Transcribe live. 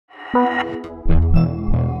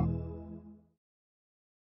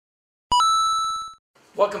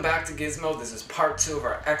Welcome back to Gizmo. This is part 2 of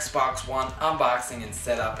our Xbox One unboxing and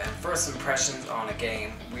setup and first impressions on a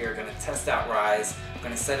game. We are going to test out Rise. I'm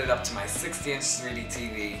going to set it up to my 60-inch 3D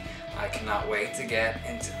TV. I cannot wait to get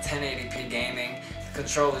into 1080p gaming. The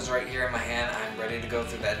controller's right here in my hand. I'm ready to go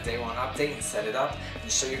through that day 1 update and set it up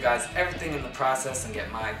and show you guys everything in the process and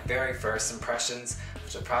get my very first impressions,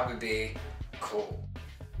 which will probably be cool.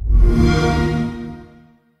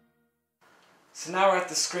 So now we're at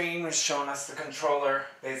the screen, which is showing us the controller,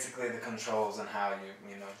 basically the controls and how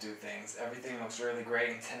you do things. Everything looks really great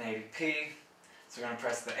in 1080p. So we're going to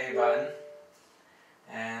press the A button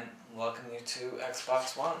and welcome you to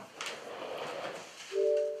Xbox One.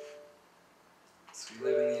 So we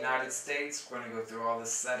live in the United States. We're going to go through all the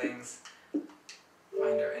settings,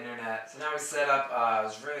 find our internet. So now we set up, it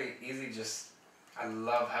was really easy. I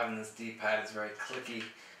love having this D-pad. It's very clicky.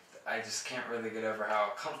 I just can't really get over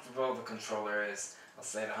how comfortable the controller is. I'll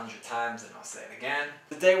say it 100 times and I'll say it again.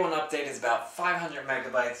 The day 1 update is about 500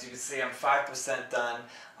 megabytes. You can see I'm 5% done.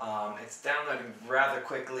 It's downloading rather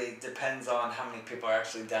quickly. Depends on how many people are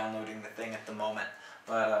actually downloading the thing at the moment.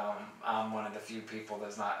 But I'm one of the few people.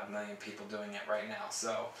 There's not a million people doing it right now.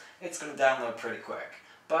 So it's going to download pretty quick.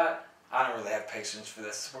 But I don't really have patience for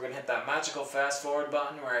this. We're going to hit that magical fast forward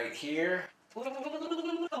button right here. The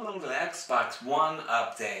Xbox One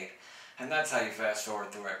update, and that's how you fast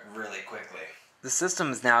forward through it really quickly. The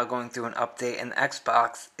system is now going through an update and the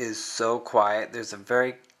Xbox is so quiet. There's a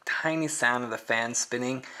very tiny sound of the fan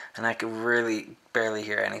spinning and I can really barely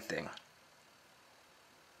hear anything.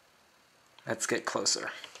 Let's get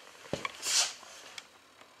closer.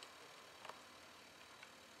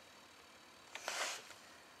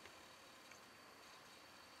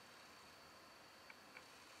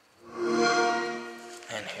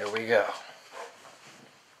 And here we go.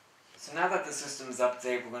 So now that the system's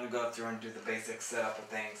updated, we're going to go through and do the basic setup of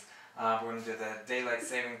things. We're going to do the daylight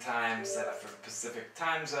saving time, set up for the Pacific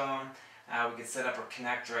time zone. We can set up our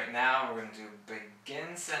Kinect right now. We're going to do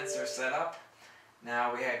begin sensor setup.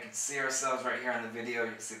 Now we can see ourselves right here on the video.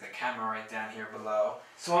 You can see the camera right down here below.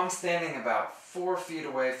 So I'm standing about 4 feet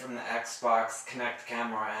away from the Xbox Kinect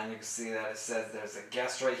camera, and you can see that it says there's a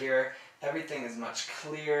guest right here. Everything is much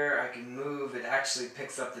clearer. I can move. It actually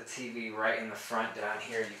picks up the TV right in the front down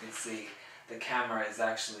here. You can see the camera is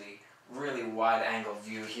actually really wide angle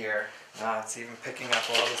view here. It's even picking up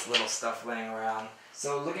all this little stuff laying around.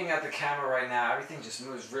 So looking at the camera right now, everything just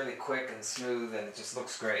moves really quick and smooth and it just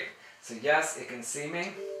looks great. So yes, it can see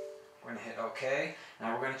me. We're going to hit OK.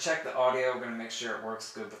 Now we're going to check the audio. We're going to make sure it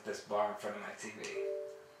works good with this bar in front of my TV.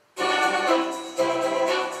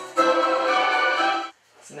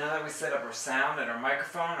 So now that we set up our sound and our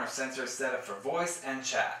microphone, our sensor is set up for voice and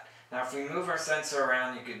chat. Now if we move our sensor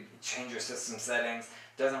around, you could change your system settings.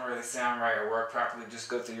 Doesn't really sound right or work properly, just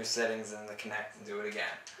go through your settings in the Kinect and do it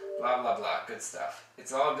again. Blah blah blah, good stuff.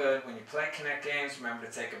 It's all good. When you play Kinect games, remember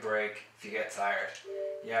to take a break if you get tired.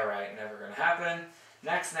 Yeah right, never gonna happen.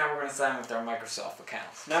 Next, now we're going to sign with our Microsoft account.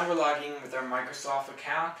 Now we're logging in with our Microsoft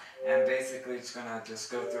account and basically it's going to just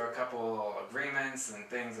go through a couple agreements and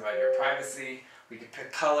things about your privacy. We could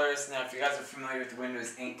pick colors. Now if you guys are familiar with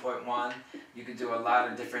Windows 8.1, you could do a lot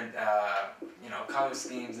of different color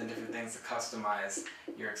schemes and different things to customize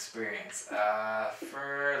your experience. Let's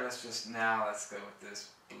go with this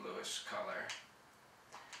bluish color.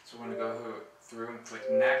 So we're going to go through and click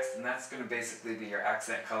next, and that's going to basically be your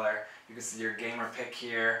accent color. You can see your gamer pick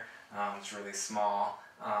here. It's really small.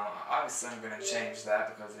 Obviously I'm going to change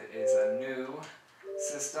that because it is a new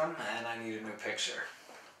system and I need a new picture.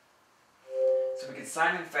 So we can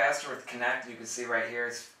sign in faster with Kinect. You can see right here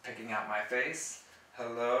it's picking out my face.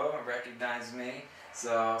 Hello, recognize me.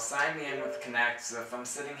 So sign me in with Kinect. So if I'm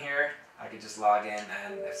sitting here, I could just log in,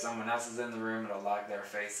 and if someone else is in the room, it'll log their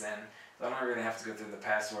face in. So I don't really have to go through the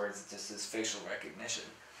passwords, it just is facial recognition.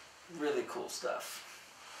 Really cool stuff.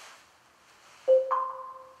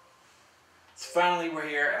 So finally we're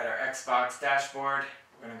here at our Xbox dashboard.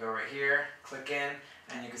 We're going to go right here, click in,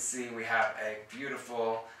 and you can see we have a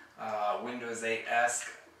beautiful Windows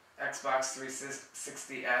 8-esque, Xbox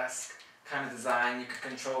 360-esque kind of design. You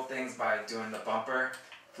can control things by doing the bumper,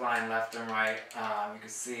 flying left and right. You can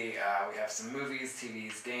see we have some movies,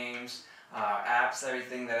 TVs, games, apps.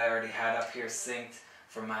 Everything that I already had up here synced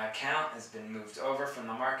from my account has been moved over from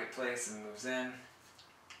the marketplace and moves in.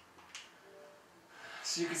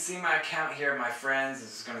 So you can see my account here, my friends.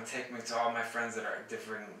 This is going to take me to all my friends that are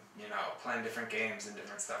different, playing different games and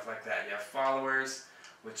different stuff like that. You have followers,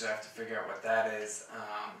 which I have to figure out what that is.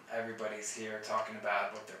 Everybody's here talking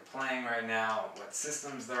about what they're playing right now, what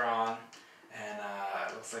systems they're on, And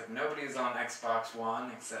it looks like nobody's on Xbox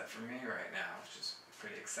One except for me right now, which is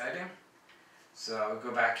pretty exciting. So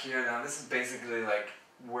go back here. Now this is basically like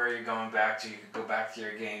where you're going back to. You could go back to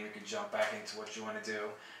your game. You could jump back into what you want to do.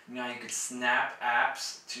 Now you could snap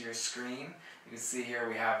apps to your screen. You can see here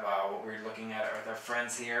we have what we're looking at with our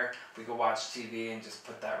friends here. We could watch TV and just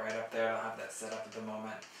put that right up there. I don't have that set up at the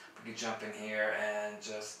moment. We could jump in here and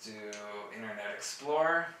just do Internet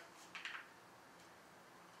Explorer.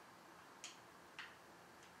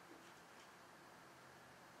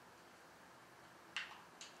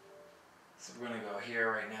 So we're going to go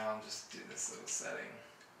here right now and just do this little setting.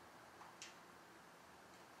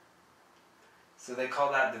 So they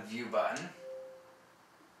call that the view button.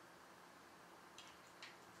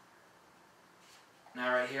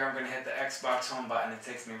 Now right here I'm going to hit the Xbox home button. It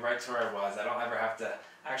takes me right to where I was. I don't ever have to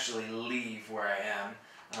actually leave where I am.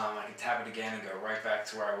 I can tap it again and go right back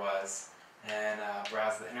to where I was. And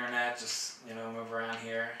browse the internet, just move around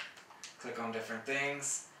here, click on different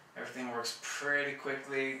things. Everything works pretty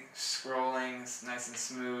quickly. Scrolling is nice and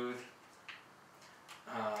smooth.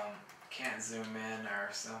 Can't zoom in or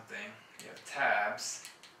something. You have tabs,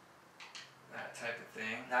 that type of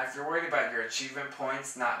thing. Now if you're worried about your achievement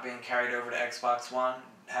points not being carried over to Xbox One,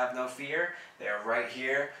 have no fear. They are right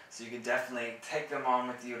here, so you can definitely take them on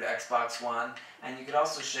with you to Xbox One. And you could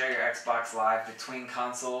also share your Xbox Live between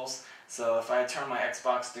consoles. So if I turn my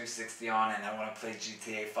Xbox 360 on and I want to play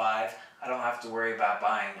GTA 5, I don't have to worry about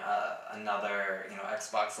buying another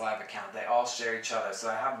Xbox Live account. They all share each other, so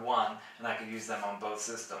I have one and I can use them on both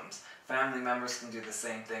systems. Family members can do the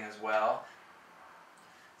same thing as well.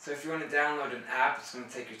 So if you want to download an app, it's going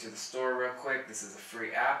to take you to the store real quick. This is a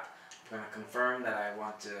free app. I'm going to confirm that I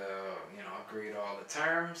want to agree to all the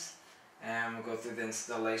terms. And we'll go through the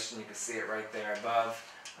installation. You can see it right there above.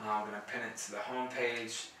 I'm going to pin it to the home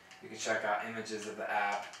page. You can check out images of the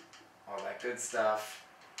app, all that good stuff.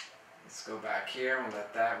 Let's go back here and we'll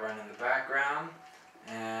let that run in the background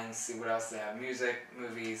and see what else they have. Music,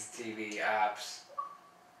 movies, TV, apps.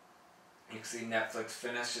 You can see Netflix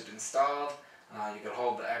finished, it's installed. You can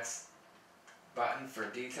hold the X button for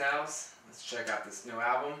details. Let's check out this new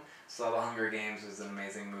album. Saw The Hunger Games was an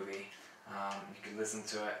amazing movie. You can listen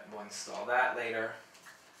to it. We'll install that later.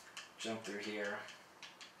 Jump through here.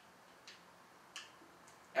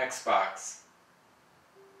 Xbox.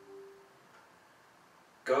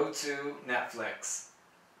 Go to Netflix.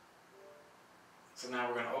 So now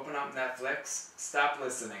we're going to open up Netflix. Stop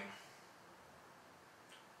listening.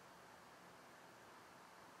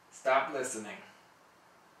 Stop listening.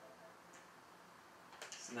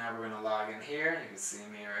 So now we're going to log in here. You can see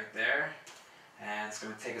me right there. And it's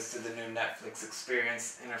going to take us to the new Netflix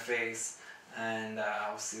experience interface. And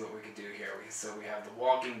we'll see what we can do here. So we have The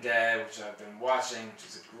Walking Dead, which I've been watching, which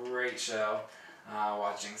is a great show.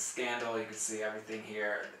 Watching Scandal, you can see everything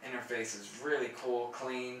here. The interface is really cool,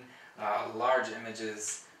 clean, large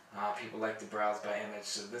images. People like to browse by image,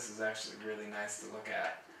 so this is actually really nice to look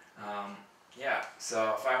at. Yeah,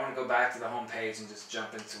 so if I want to go back to the home page and just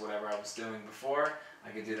jump into whatever I was doing before, I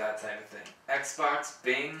could do that type of thing. Xbox,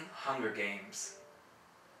 Bing, Hunger Games.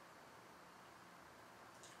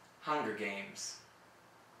 Hunger Games.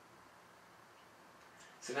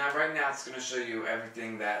 So now right now it's going to show you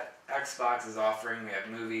everything that Xbox is offering. We have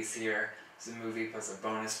movies here. It's a movie plus a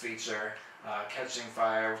bonus feature. Catching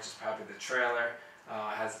Fire, which is probably the trailer.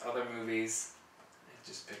 Has other movies. It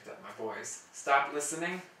just picked up my voice. Stop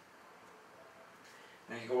Listening.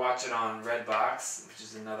 Now you can watch it on Redbox, which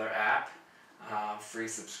is another app. Free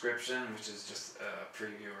subscription, which is just a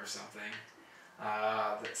preview or something.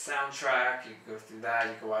 The soundtrack, you can go through that.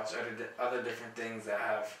 You can watch other different things that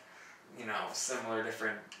have, similar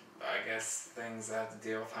different, I guess, things that have to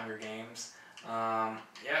deal with Hunger Games.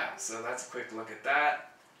 Yeah, so that's a quick look at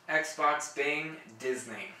that. Xbox, Bing,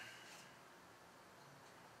 Disney.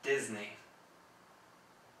 Disney.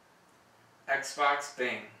 Xbox,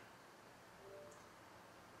 Bing.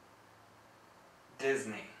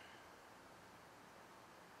 Disney.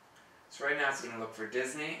 So right now it's going to look for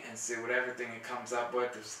Disney and see what everything it comes up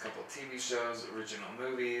with. There's a couple of TV shows, original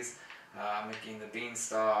movies, Mickey and the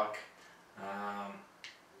Beanstalk.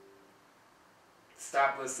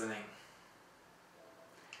 Stop Listening.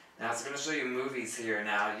 Now it's going to show you movies here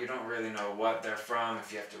now. You don't really know what they're from,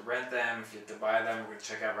 if you have to rent them, if you have to buy them. We're going to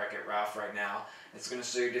check out Wreck-It Ralph right now. It's going to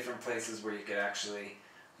show you different places where you could actually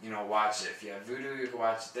watch it. If you have Vudu, you can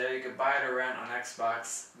watch it there. You could buy it or rent on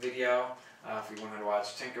Xbox Video. If you wanted to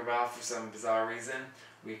watch Tinkerbell for some bizarre reason,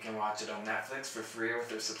 we can watch it on Netflix for free with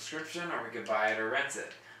their subscription, or we could buy it or rent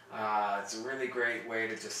it. It's a really great way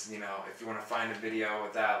to just, if you want to find a video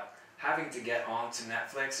without having to get onto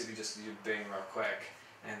Netflix, you can just do Bing real quick.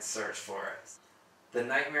 and search for it. The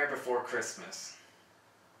Nightmare Before Christmas.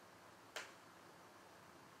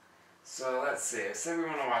 So let's see, say we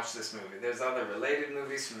want to watch this movie. There's other related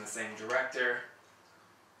movies from the same director.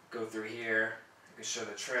 Go through here, I can show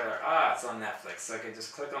the trailer. Ah, it's on Netflix. So I can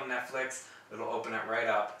just click on Netflix, it'll open it right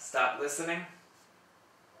up. Stop listening.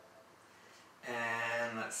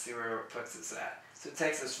 And let's see where it puts us at. So it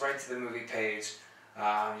takes us right to the movie page.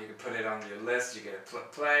 You can put it on your list, you get a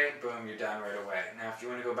play, boom, you're done right away. Now if you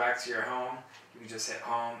want to go back to your home, you can just hit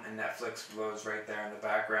home and Netflix loads right there in the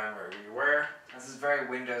background wherever you were. This is very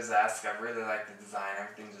Windows-esque. I really like the design.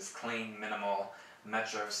 Everything's just clean, minimal,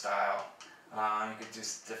 Metro style. You could do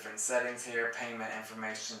different settings here, payment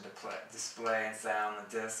information, display and sound,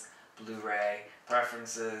 the disc, Blu-ray,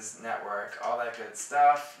 preferences, network, all that good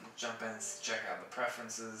stuff. Jump in and check out the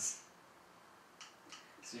preferences.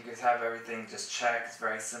 So you could have everything just checked. It's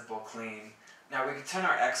very simple, clean. Now we can turn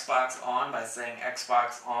our Xbox on by saying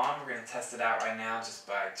Xbox on. We're going to test it out right now just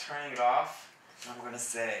by turning it off. And I'm going to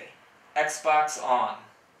say Xbox on.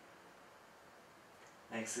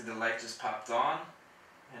 Now you can see the light just popped on.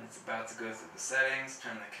 And it's about to go through the settings,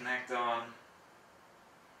 turn the Connect on.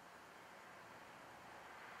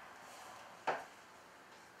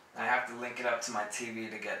 I have to link it up to my TV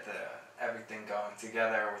to get everything going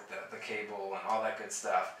together with the cable and all that good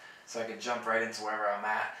stuff. So I could jump right into wherever I'm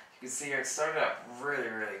at. You can see here it started up really,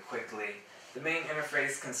 really quickly. The main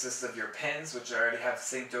interface consists of your pins, which I already have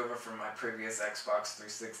synced over from my previous Xbox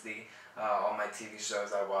 360, all my TV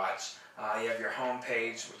shows I watch. You have your home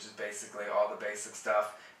page, which is basically all the basic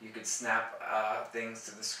stuff. You could snap things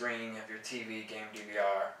to the screen. You have your TV, game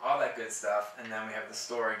DVR, all that good stuff. And then we have the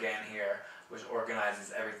store again here, which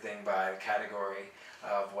organizes everything by category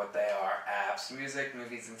of what they are: apps, music,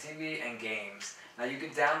 movies and TV, and games. Now you can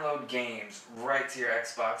download games right to your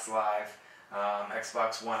Xbox Live,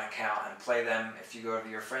 Xbox One account and play them. If you go to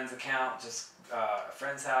your friend's account, just a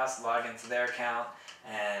friend's house, log into their account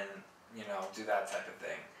and do that type of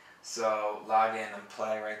thing. So log in and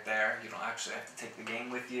play right there. You don't actually have to take the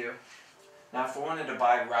game with you. Now if I wanted to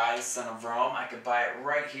buy Rise, Son of Rome, I could buy it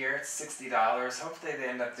right here. It's $60. Hopefully they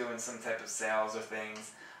end up doing some type of sales or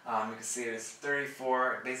things. You can see it is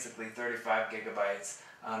 34, basically 35 gigabytes.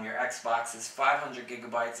 Your Xbox is 500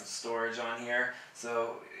 gigabytes of storage on here.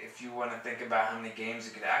 So if you want to think about how many games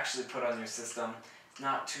you could actually put on your system, it's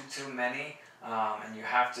not too many. And you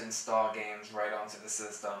have to install games right onto the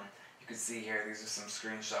system. You can see here, these are some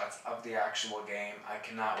screenshots of the actual game. I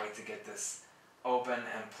cannot wait to get this open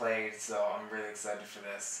and played, so I'm really excited for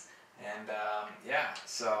this. And yeah,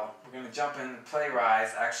 so we're going to jump in and play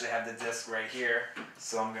Rise. I actually have the disc right here,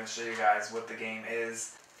 so I'm going to show you guys what the game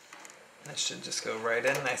is. It should just go right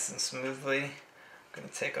in nice and smoothly. I'm going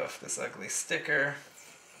to take off this ugly sticker.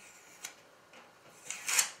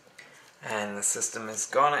 And the system is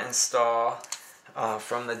going to install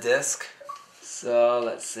from the disc. So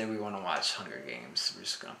let's say we want to watch Hunger Games. We're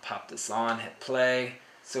just going to pop this on, hit play.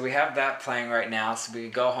 So we have that playing right now, so we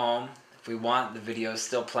could go home. If we want, the video is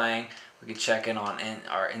still playing. We could check in on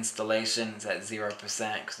our installation. It's at 0%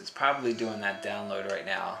 because it's probably doing that download right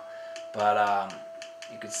now. But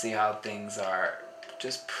you can see how things are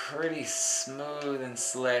just pretty smooth and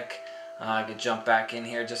slick. I could jump back in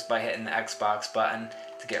here just by hitting the Xbox button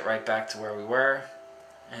to get right back to where we were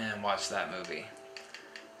and watch that movie.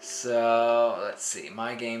 So let's see,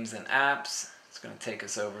 My Games and Apps. It's going to take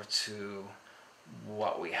us over to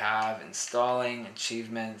what we have installing,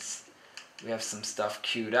 achievements. We have some stuff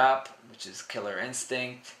queued up, which is Killer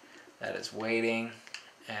Instinct. That is waiting,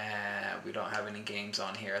 and we don't have any games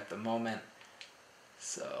on here at the moment.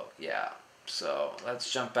 So yeah, so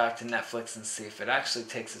let's jump back to Netflix and see if it actually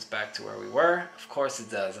takes us back to where we were. Of course it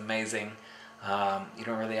does. Amazing. You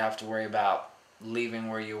don't really have to worry about leaving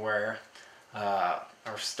where you were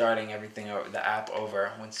or starting everything over the app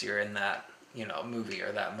over once you're in that movie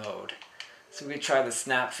or that mode. So we try the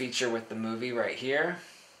snap feature with the movie right here.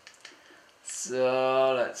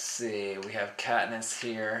 So let's see, we have Katniss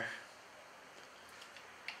here.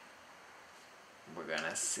 We're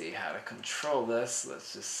gonna see how to control this.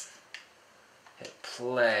 Let's just hit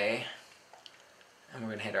play. And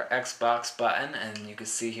we're gonna hit our Xbox button, and you can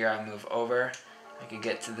see here I move over. I can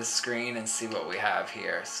get to the screen and see what we have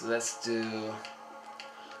here. So let's do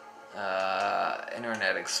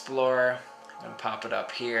Internet Explorer. I'm gonna pop it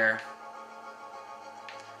up here.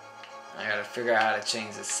 I gotta figure out how to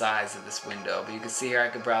change the size of this window, but you can see here I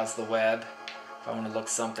can browse the web if I want to look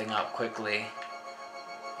something up quickly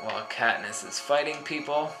while Katniss is fighting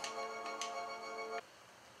people.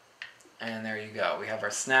 And there you go. We have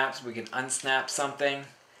our snaps. We can unsnap something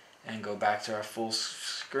and go back to our full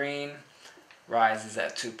screen. Rise is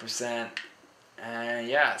at 2%, And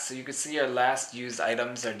yeah, so you can see our last used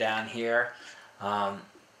items are down here.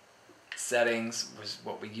 Settings was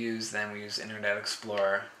what we use, then we use Internet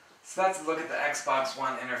Explorer. So that's a look at the Xbox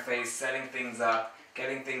One interface, setting things up,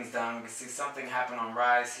 getting things done. We can see something happen on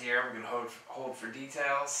Rise here. We're going to hold for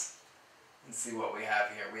details and see what we have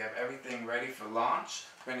here. We have everything ready for launch.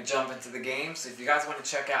 We're going to jump into the game. So if you guys want to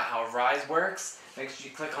check out how Rise works, make sure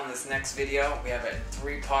you click on this next video. We have it in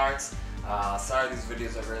 3 parts. Sorry these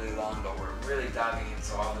videos are really long, but we're really diving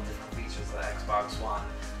into all the different features of the Xbox One.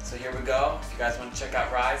 So here we go. If you guys want to check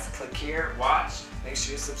out Rise, click here, watch. Make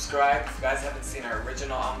sure you subscribe. If you guys haven't seen our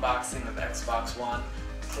original unboxing of the Xbox One,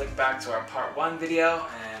 click back to our part 1 video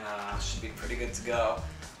and should be pretty good to go.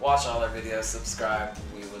 Watch all our videos, subscribe.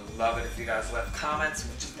 We would love it if you guys left comments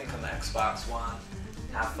what you think on the Xbox One.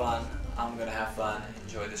 Have fun. I'm going to have fun.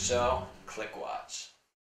 Enjoy the show. Click watch.